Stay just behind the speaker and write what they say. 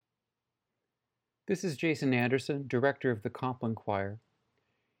This is Jason Anderson, director of the Compline Choir.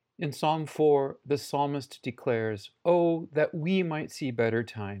 In Psalm 4, the psalmist declares, "Oh, that we might see better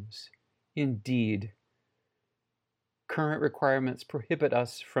times. Indeed, current requirements prohibit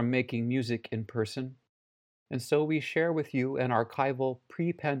us from making music in person, and so we share with you an archival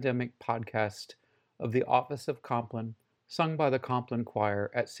pre-pandemic podcast of the Office of Compline, sung by the Compline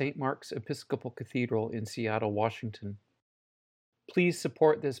Choir at St. Mark's Episcopal Cathedral in Seattle, Washington. Please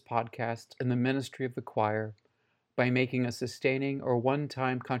support this podcast and the ministry of the choir by making a sustaining or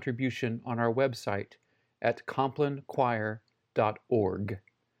one-time contribution on our website at complinechoir.org.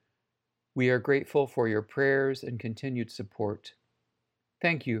 We are grateful for your prayers and continued support.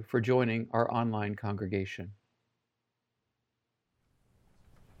 Thank you for joining our online congregation.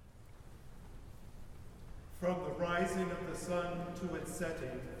 From the rising of the sun to its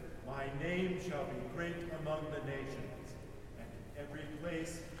setting, my name shall be great among the nations, and in every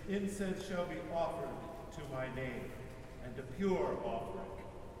place incense shall be offered to my name, and a pure offering.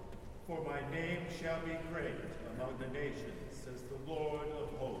 For my name shall be great among the nations, says the Lord of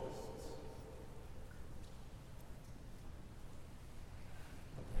hosts.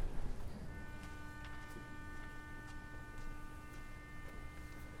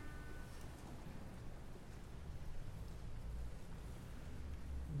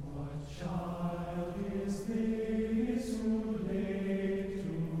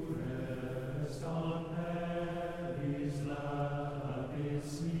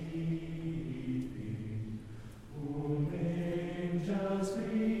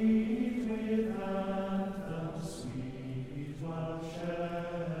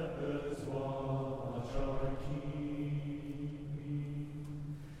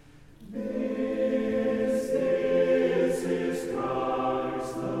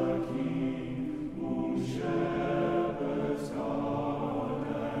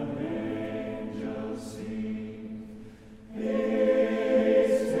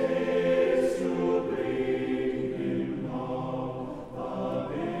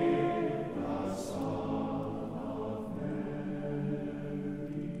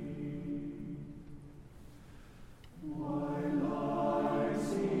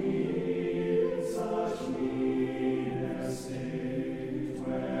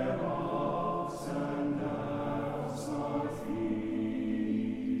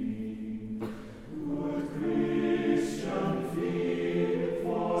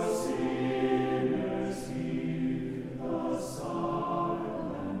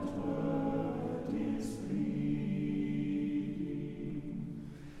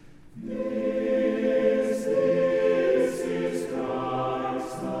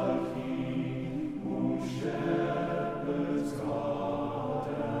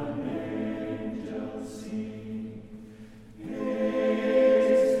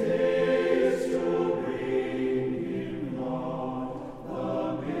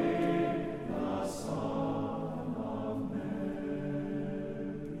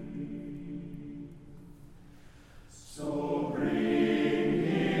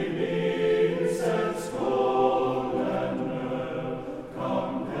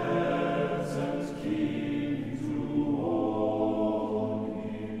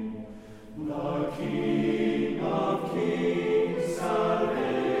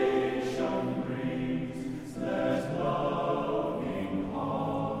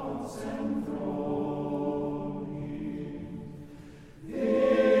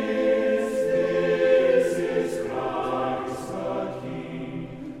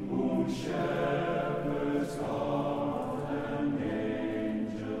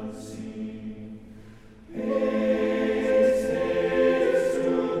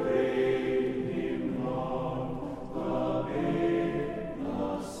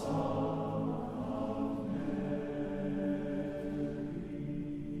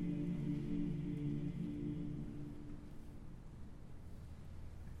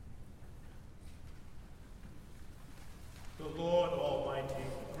 The Lord Almighty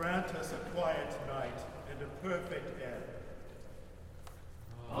grant us a quiet night and a perfect end.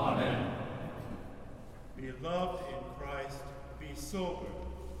 Amen. Beloved in Christ, be sober,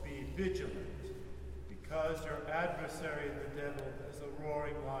 be vigilant, because your adversary the devil, as a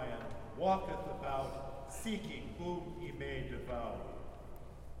roaring lion, walketh about, seeking whom he may devour.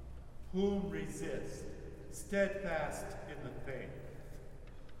 Whom resist, steadfast in the faith.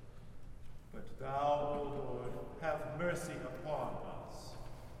 But thou, O Lord, have mercy upon us.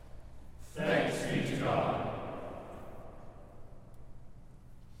 Thanks be to God.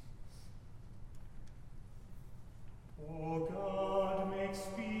 O God, make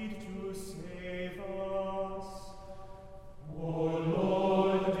speed to save us. O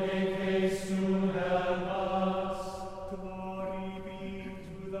Lord, make haste to help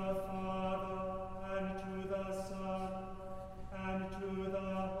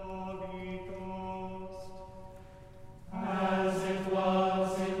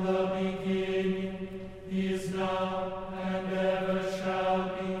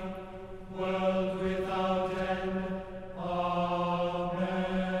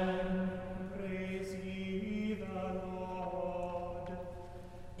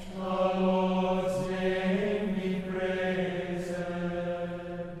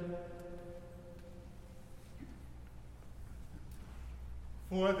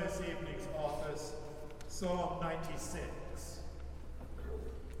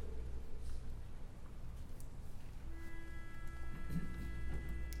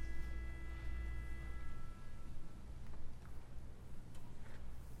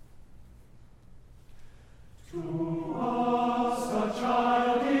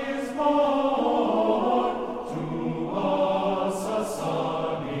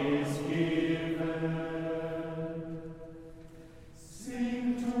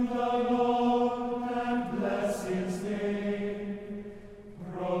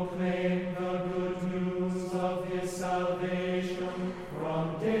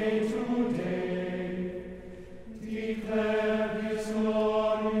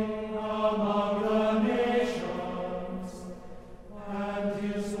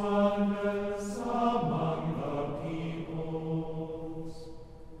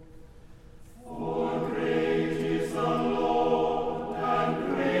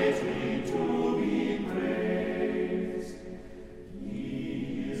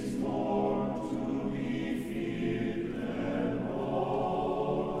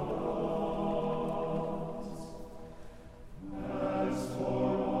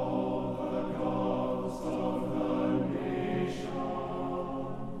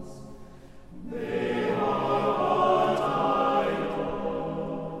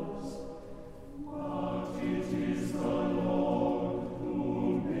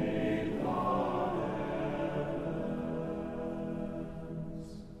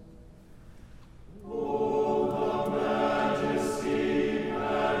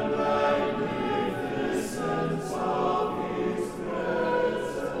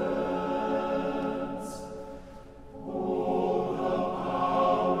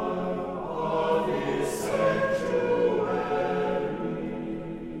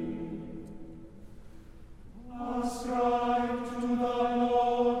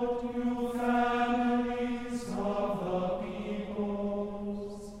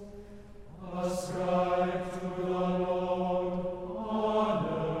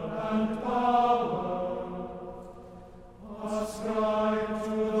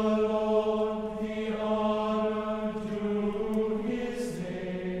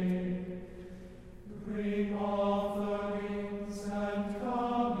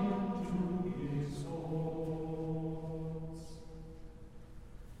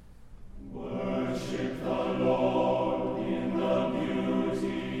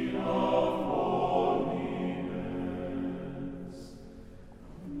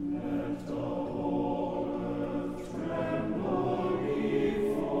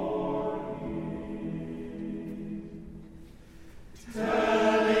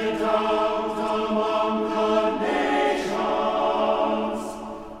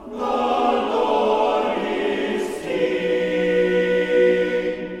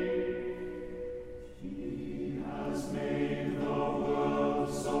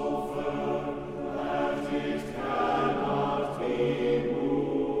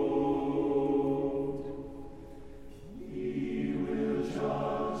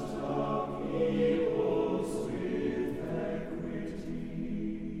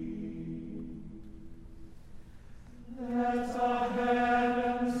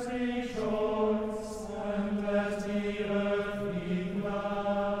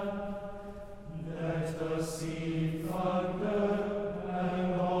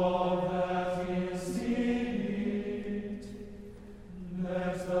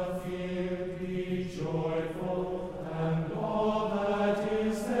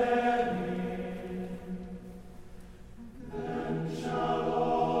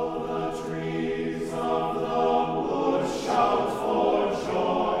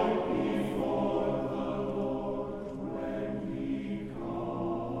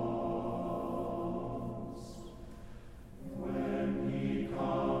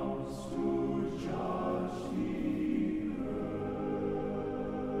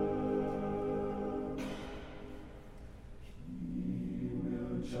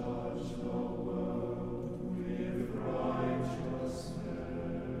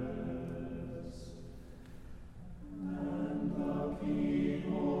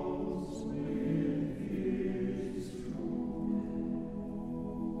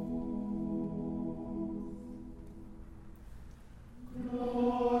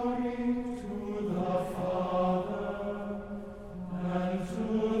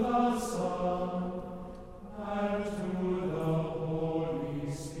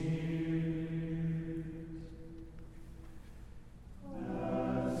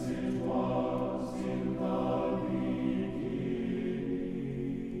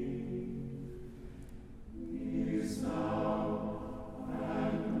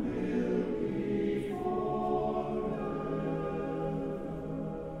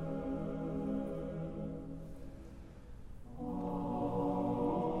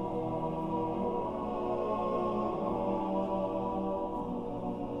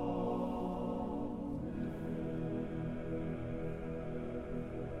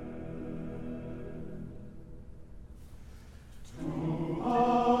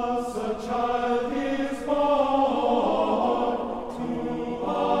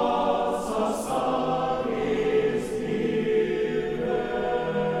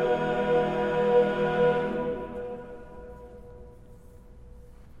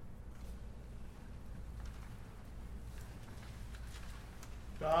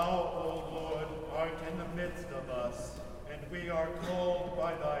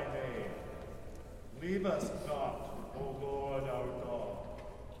by thy name. Leave us not, O Lord our God.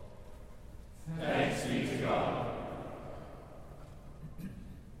 Thanks be to God.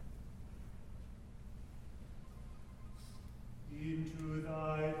 Into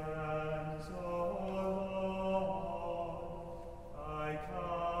thy hands, O Lord, I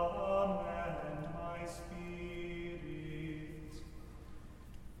commend my spirit.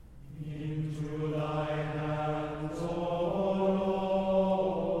 Into thy hands, O Lord,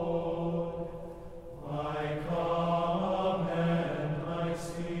 I commend my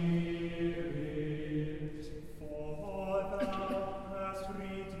spirit. For thou hast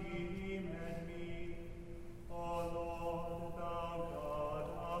redeemed me, O Lord, thou God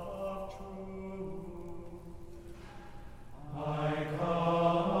of truth. I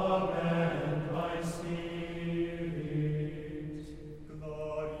commend my spirit.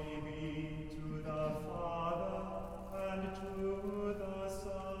 Glory be to the Father, and to the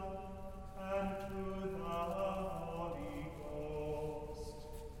Son, and to the Holy Ghost.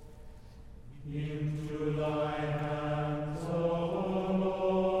 Into thy hands, O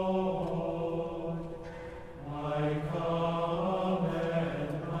Lord, I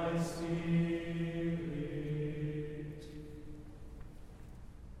commend my spirit.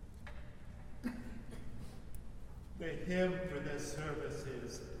 The hymn for this service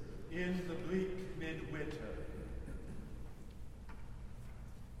is In the Bleak Midwinter.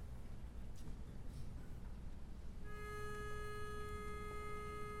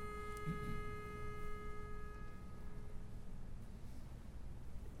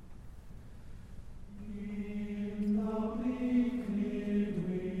 In the bleak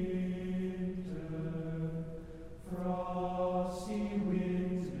midwinter, frosty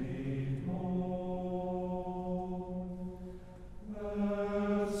winds made moan.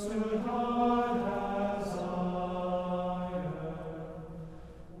 Earth stood hard as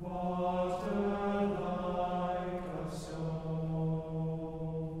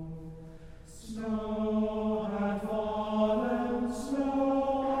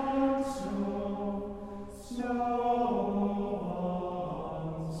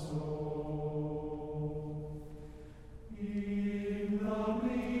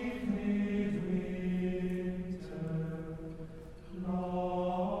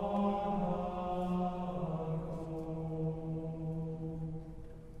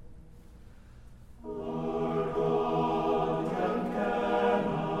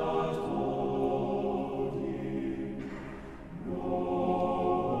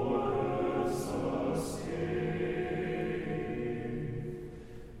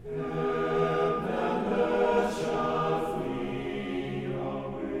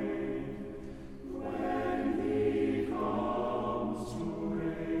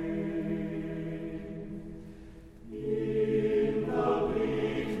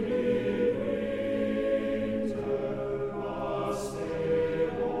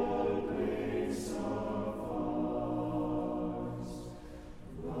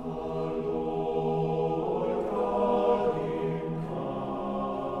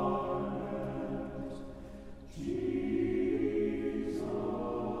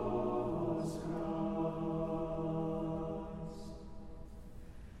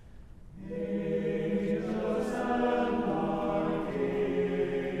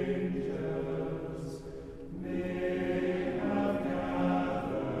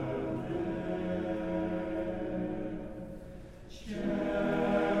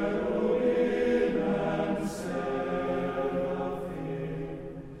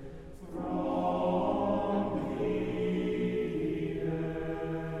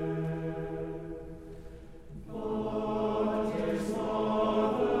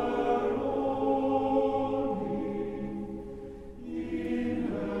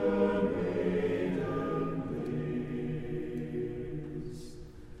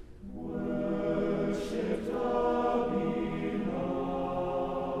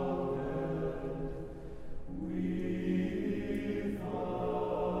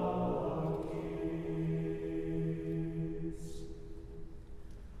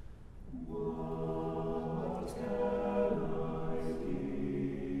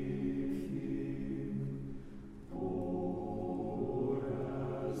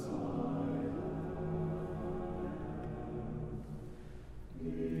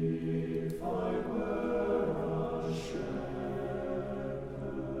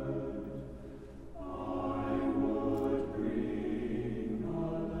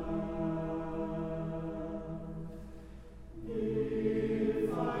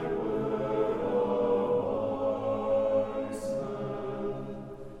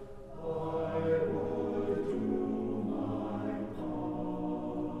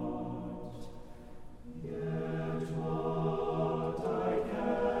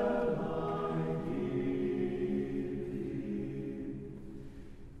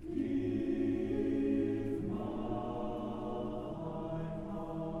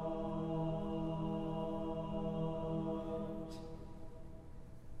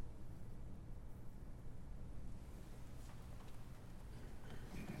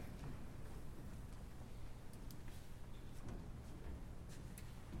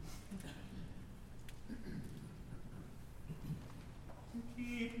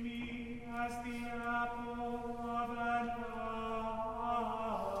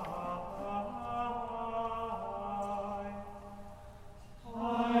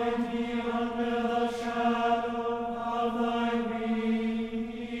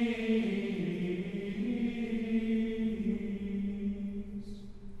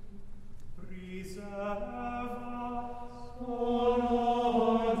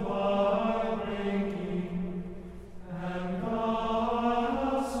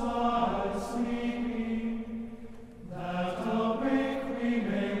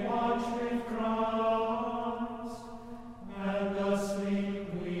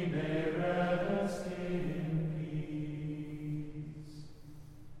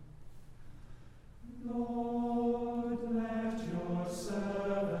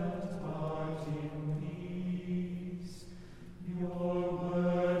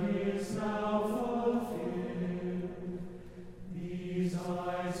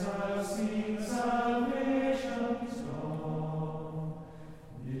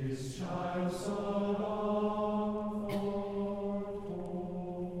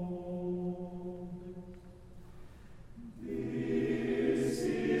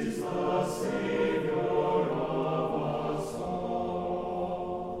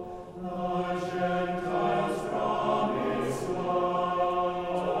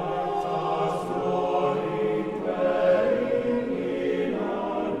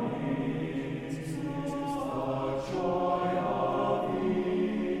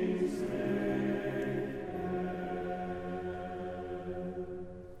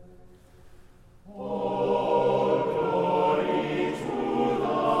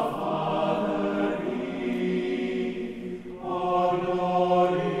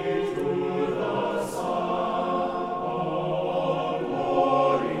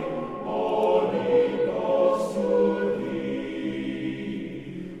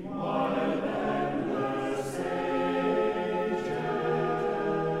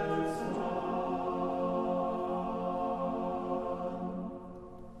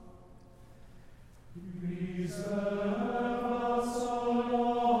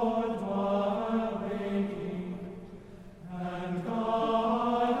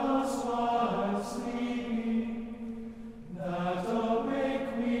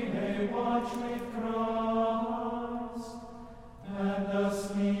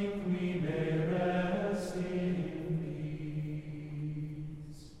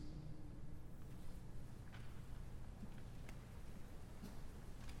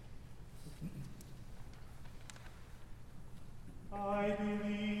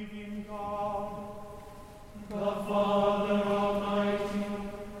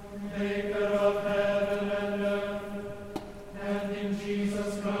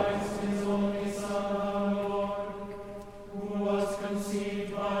Christ, his only Son, our Lord, who was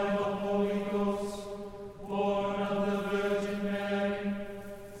conceived by the Holy Ghost, born of the Virgin Mary,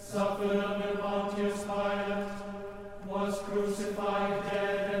 suffered under Pontius Pilate, was crucified,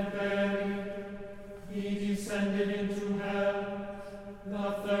 dead, and buried. He descended into hell.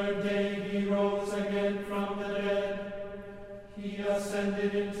 The third day he rose again from the dead. He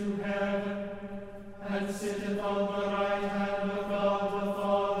ascended into heaven, and sitteth on the right hand of God the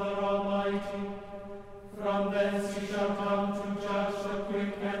Father Almighty. From thence he shall come to judge the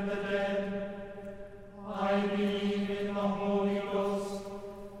quick and the dead. I believe in the Holy Ghost,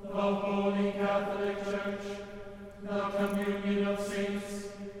 the Holy Catholic Church, the communion of saints,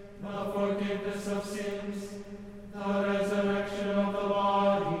 the forgiveness of sins, the resurrection of the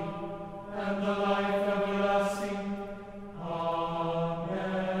body, and the life everlasting. Amen.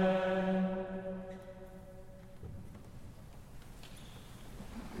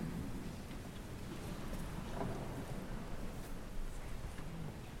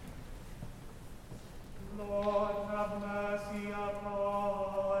 Lord, have mercy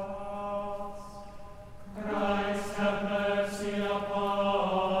upon us. Christ, have mercy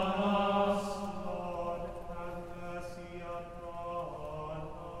upon us. Lord, have mercy upon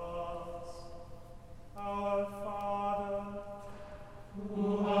us. Our Father,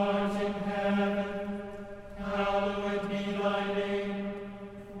 Who art in heaven, hallowed be thy name.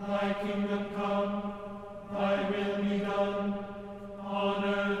 Thy kingdom come, thy will be done, on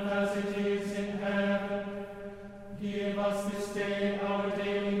earth as it is in heaven. Give us this day our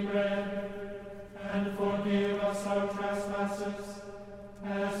daily bread, and forgive us our trespasses,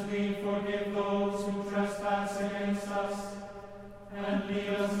 as we forgive those who trespass against us. And lead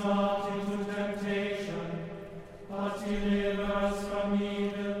us not into temptation, but deliver us from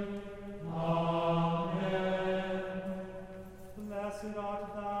evil. Amen. blessed art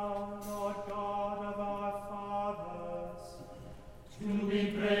thou, Lord God of our fathers. To be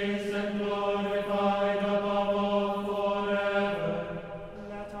praised and glorified above all forever.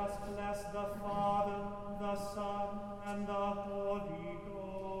 Let us bless the Father, the Son, and the Holy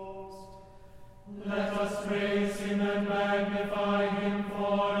Ghost. Let us praise him and magnify him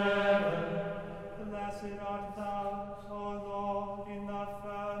forever. Blessed art thou, O Lord, in the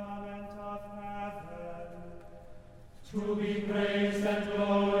firmament of heaven. To be praised and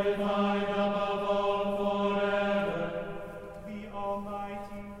glorified above all forever. The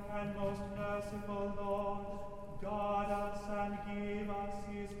Almighty and most merciful Lord, guard us and give us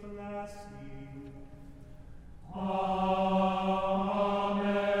his blessing.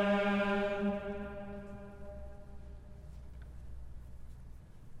 Amen.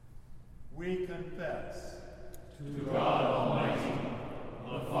 We confess To God Almighty,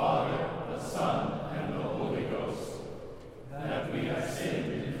 the Father, the Son, and the Holy Ghost, that we have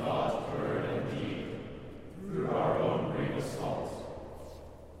sinned in thought, word, and deed, through our own grievous fault.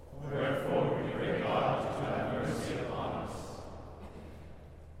 Wherefore we pray God to have mercy upon us.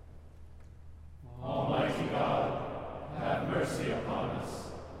 Almighty God, have mercy upon us.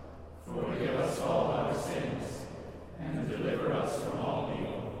 Forgive us all our sins, and deliver us from all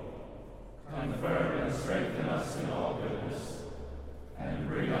evil. Confirm and strengthen us in all goodness, and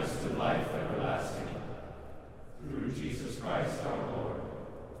bring us to life everlasting. Through Jesus Christ our Lord.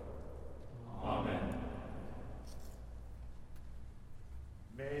 Amen.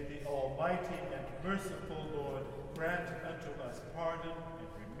 May the Almighty and merciful Lord grant unto us pardon and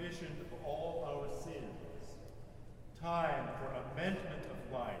remission of all our sins, time for amendment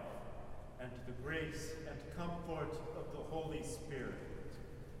of life, and the grace and comfort of the Holy Spirit.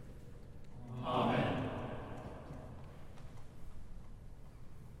 Amen.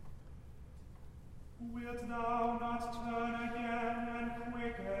 Wilt thou not turn again and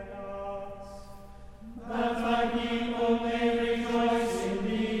quicken us? That thy people may rejoice in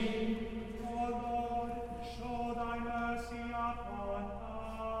thee. O Lord, show thy mercy upon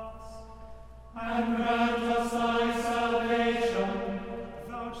us. And grant us thy salvation.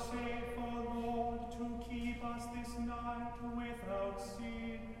 Vouchsafe, O Lord, to keep us this night without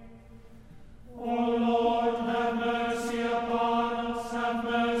sin. O Lord, have mercy upon us, have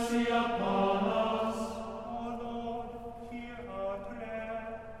mercy upon us. O Lord, hear our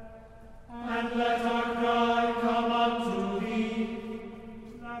prayer. And let our cry come unto thee.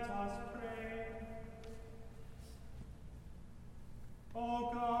 Let us pray.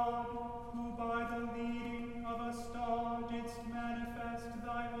 O God, who by the leading of a star didst manifest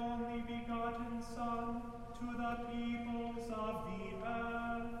thy only begotten Son to the peoples of the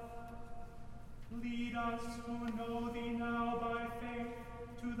earth, lead us who know thee now by faith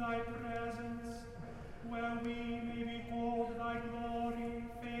to thy presence, where we may behold thy glory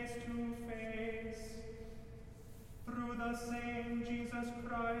face the same Jesus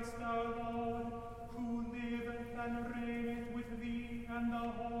Christ our Lord, who liveth and reigneth with thee and the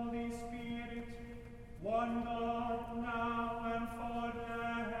Holy Spirit, one God, now and forever.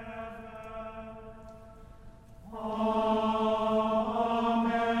 Amen.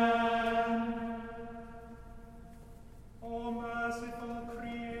 O merciful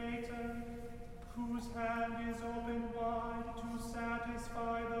Creator, whose hand is open wide to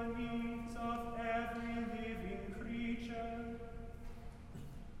satisfy the needs of every living creature,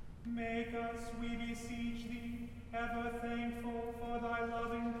 make us, we beseech thee, ever thankful for thy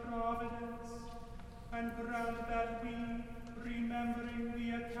loving providence, and grant that we, remembering the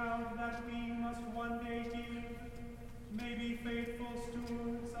account that we must one day give, may be faithful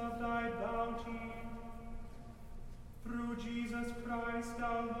stewards of thy bounty. Through Jesus Christ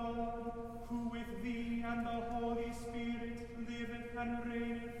our Lord, who with thee and the Holy Spirit liveth and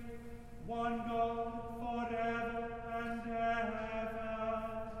reigneth, one God, forever and ever.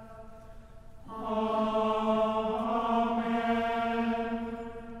 Amen.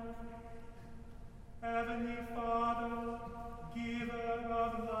 Heavenly Father, giver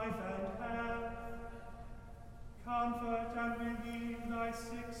of life and health, comfort and relieve thy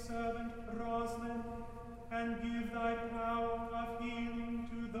sick servant Rosalind, and give thy power of healing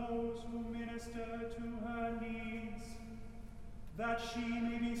to those who minister to her needs, that she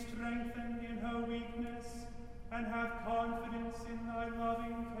may be strengthened in her weakness and have confidence in thy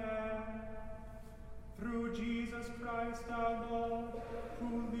loving care. Through Jesus Christ our Lord,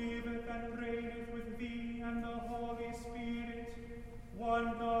 who liveth and reigneth with thee and the Holy Spirit,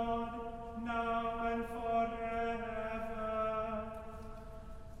 one God, now and forever.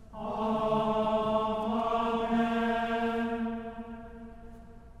 Amen.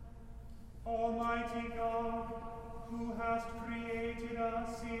 Almighty God, who hast created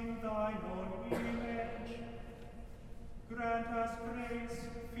us in thine own image, grant us grace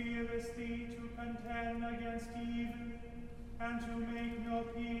fearlessly to contend against evil and to make no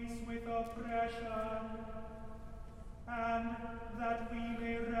peace with oppression, and that we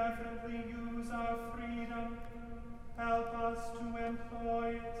may reverently use our freedom. Help us to employ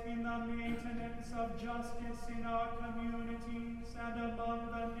it in the maintenance of justice in our communities and among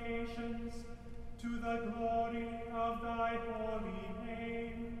the nations, to the glory of thy holy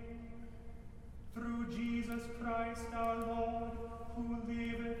name. Through Jesus Christ our Lord, who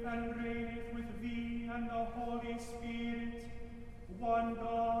liveth and reigneth with thee and the Holy Spirit, one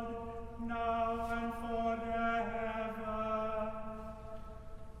God, now and forever.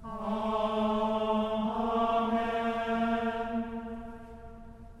 Amen.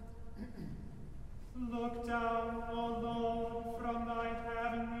 Look down, O Lord, from thy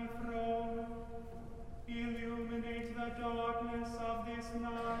heavenly throne. Illuminate the darkness of this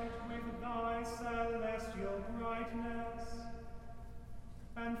night with thy celestial brightness,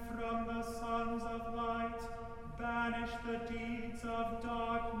 and from the sons of light banish the deeds of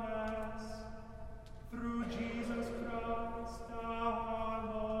darkness. Through Jesus Christ our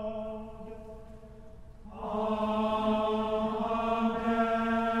Lord. Amen.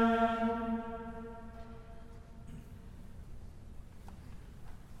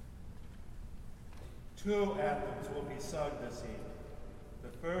 Two anthems will be sung this evening.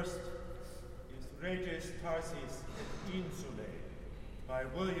 The first is Reges Tharsis et Insulae by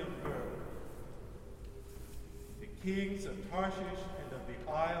William Byrd. The kings of Tarshish and of the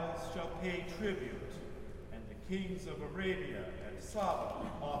isles shall pay tribute, and the kings of Arabia and Saba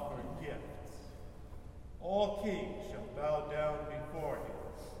offer gifts. All kings shall bow down before him,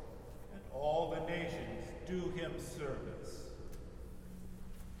 and all the nations do him service.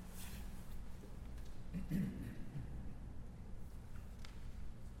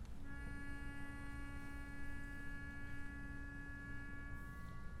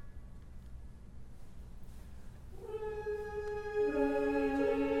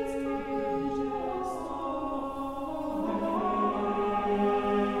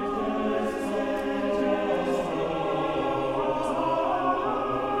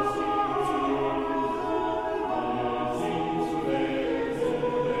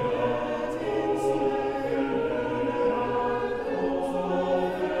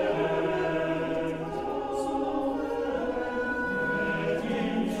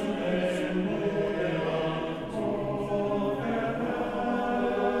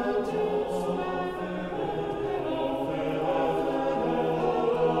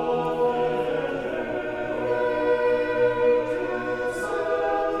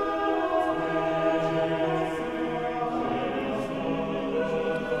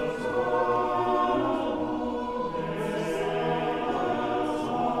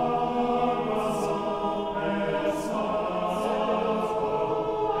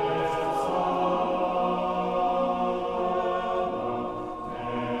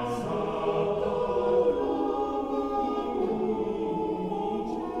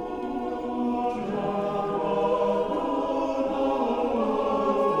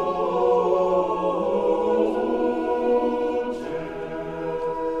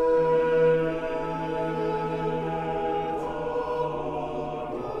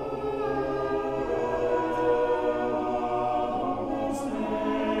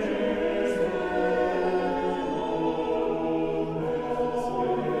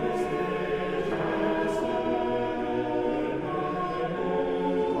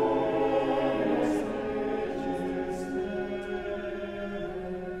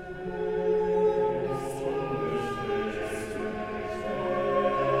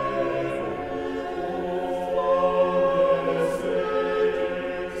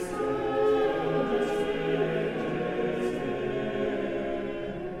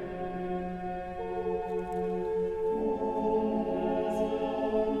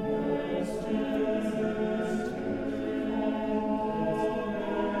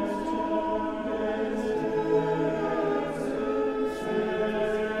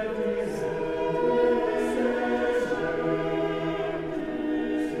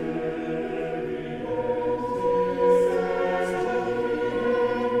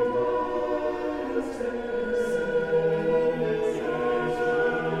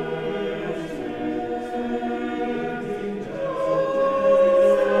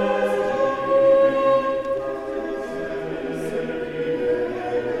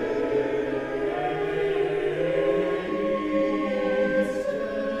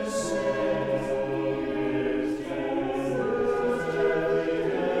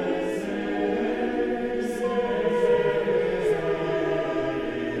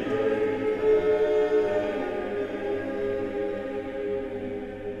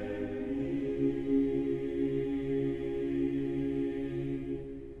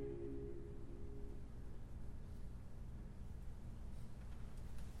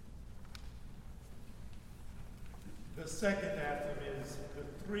 second anthem is The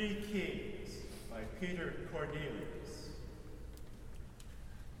Three Kings by Peter Cornelius.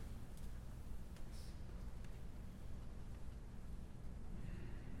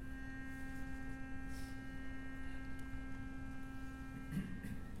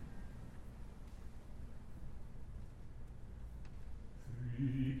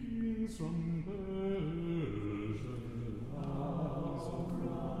 Three kings from Persia, lands of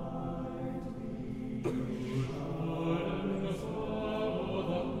brightly, Jordan above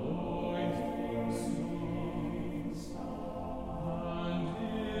the pointing star, and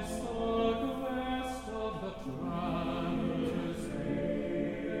is the quest of the travelers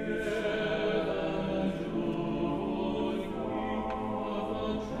there, the joy of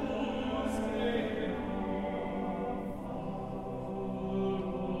the Jews came.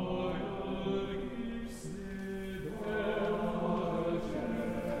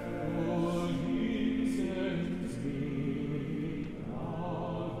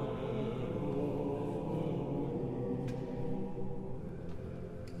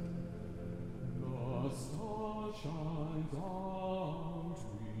 Shines out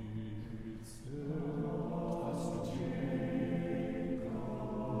with steadfast Jacob,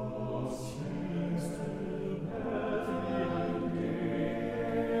 sings to Bethlehem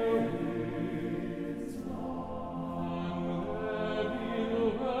gay with song. And there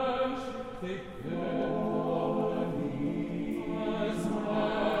in worship they bend the knee as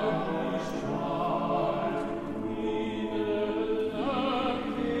Mary's child in a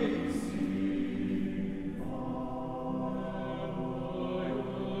lovely sea.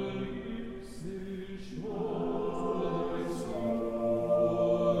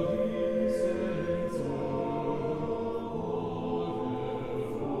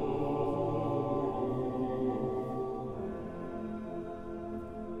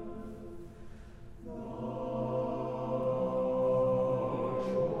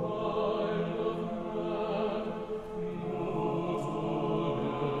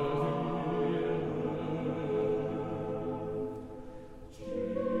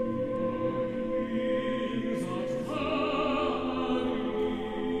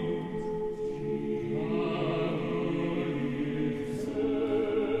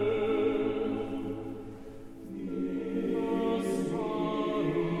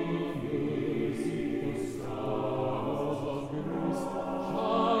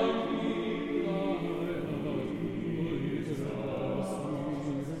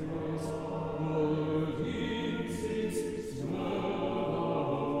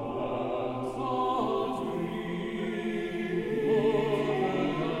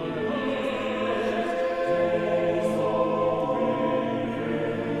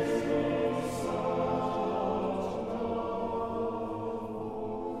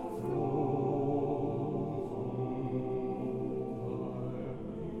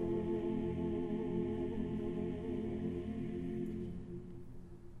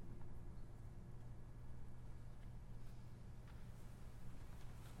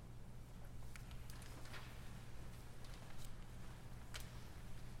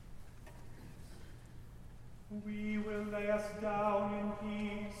 We will lay us down in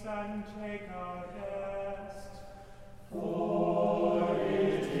peace and take our rest. For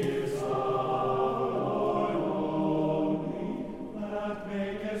it is thou, Lord, only, that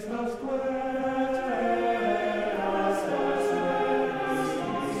makest us dwell as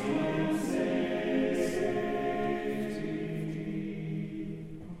in safety.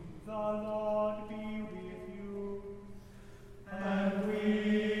 The Lord be with you, and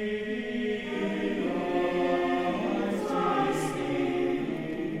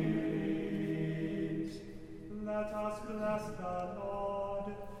let us bless the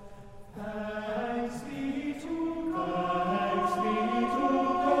Lord. Thanks be to God. Thanks be to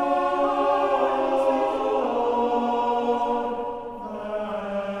God.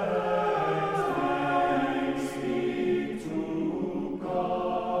 Thanks be to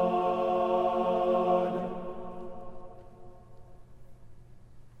God.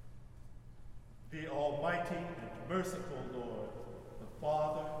 The Almighty and merciful Lord, the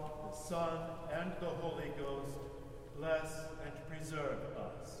Father, the Son, and the Holy Ghost, bless and preserve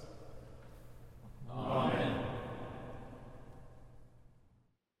us. Amen.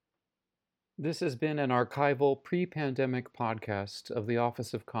 This has been an archival pre-pandemic podcast of the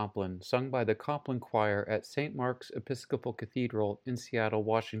Office of Compline, sung by the Compline Choir at St. Mark's Episcopal Cathedral in Seattle,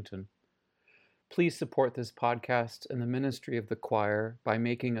 Washington. Please support this podcast and the ministry of the choir by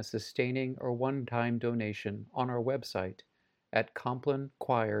making a sustaining or one-time donation on our website at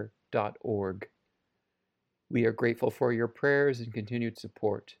complinechoir.org. We are grateful for your prayers and continued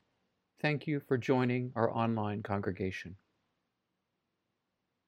support. Thank you for joining our online congregation.